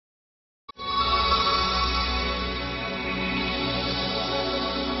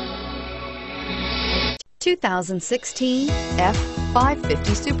2016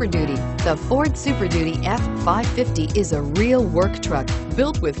 F-550 Super Duty. The Ford Super Duty F-550 is a real work truck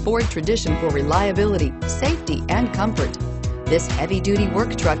built with Ford tradition for reliability, safety, and comfort. This heavy-duty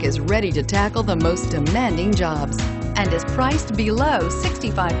work truck is ready to tackle the most demanding jobs and is priced below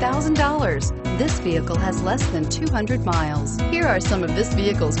 $65,000. This vehicle has less than 200 miles. Here are some of this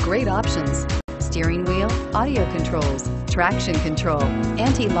vehicle's great options: steering wheel audio controls, traction control,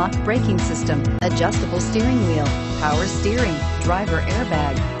 anti-lock braking system, adjustable steering wheel, power steering, driver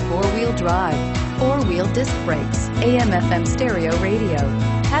airbag, four-wheel drive, four-wheel disc brakes, AM/FM stereo radio,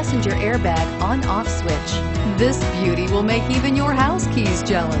 passenger airbag on/off switch. This beauty will make even your house keys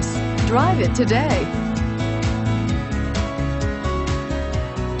jealous. Drive it today.